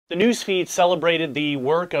The newsfeed celebrated the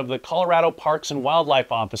work of the Colorado Parks and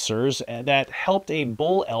Wildlife officers that helped a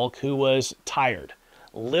bull elk who was tired,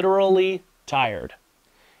 literally tired.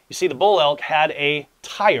 You see, the bull elk had a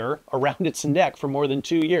tire around its neck for more than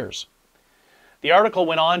 2 years. The article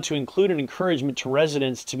went on to include an encouragement to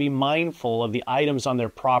residents to be mindful of the items on their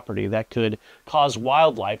property that could cause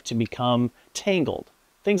wildlife to become tangled.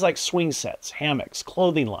 Things like swing sets, hammocks,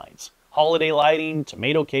 clothing lines, holiday lighting,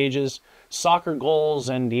 tomato cages, soccer goals,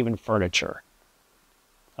 and even furniture.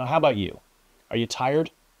 Now, how about you? Are you tired?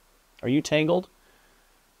 Are you tangled?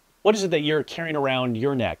 What is it that you're carrying around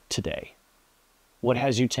your neck today? What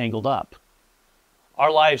has you tangled up? Our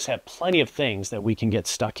lives have plenty of things that we can get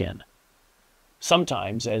stuck in.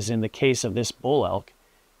 Sometimes, as in the case of this bull elk,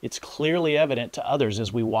 it's clearly evident to others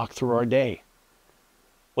as we walk through our day.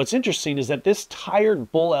 What's interesting is that this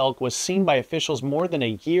tired bull elk was seen by officials more than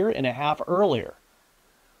a year and a half earlier.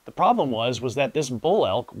 The problem was that this bull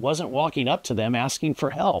elk wasn't walking up to them asking for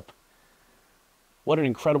help. What an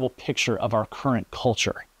incredible picture of our current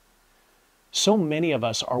culture. So many of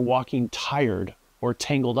us are walking tired or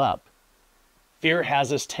tangled up. Fear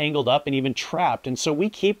has us tangled up and even trapped, and so we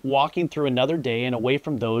keep walking through another day and away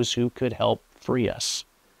from those who could help free us.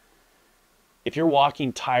 If you're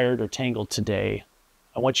walking tired or tangled today,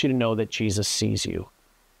 I want you to know that Jesus sees you.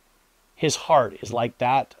 His heart is like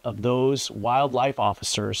that of those wildlife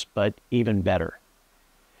officers, but even better.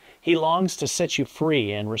 He longs to set you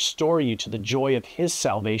free and restore you to the joy of his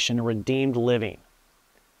salvation and redeemed living.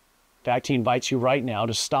 In fact, he invites you right now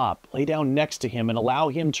to stop, lay down next to him, and allow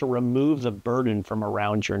him to remove the burden from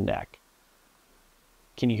around your neck.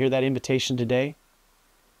 Can you hear that invitation today?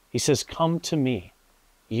 He says, "Come to me,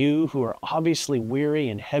 you who are obviously weary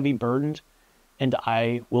and heavy burdened, and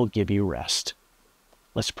I will give you rest."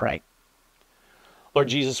 Let's pray. Lord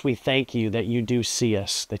Jesus, we thank you that you do see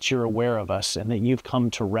us, that you're aware of us, and that you've come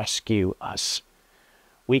to rescue us.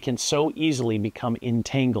 We can so easily become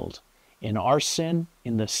entangled in our sin,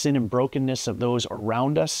 in the sin and brokenness of those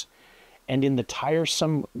around us, and in the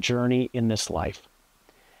tiresome journey in this life.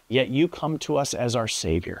 Yet you come to us as our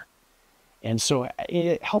Savior. And so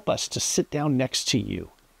help us to sit down next to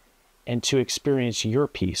you and to experience your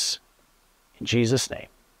peace. In Jesus' name,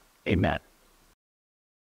 amen.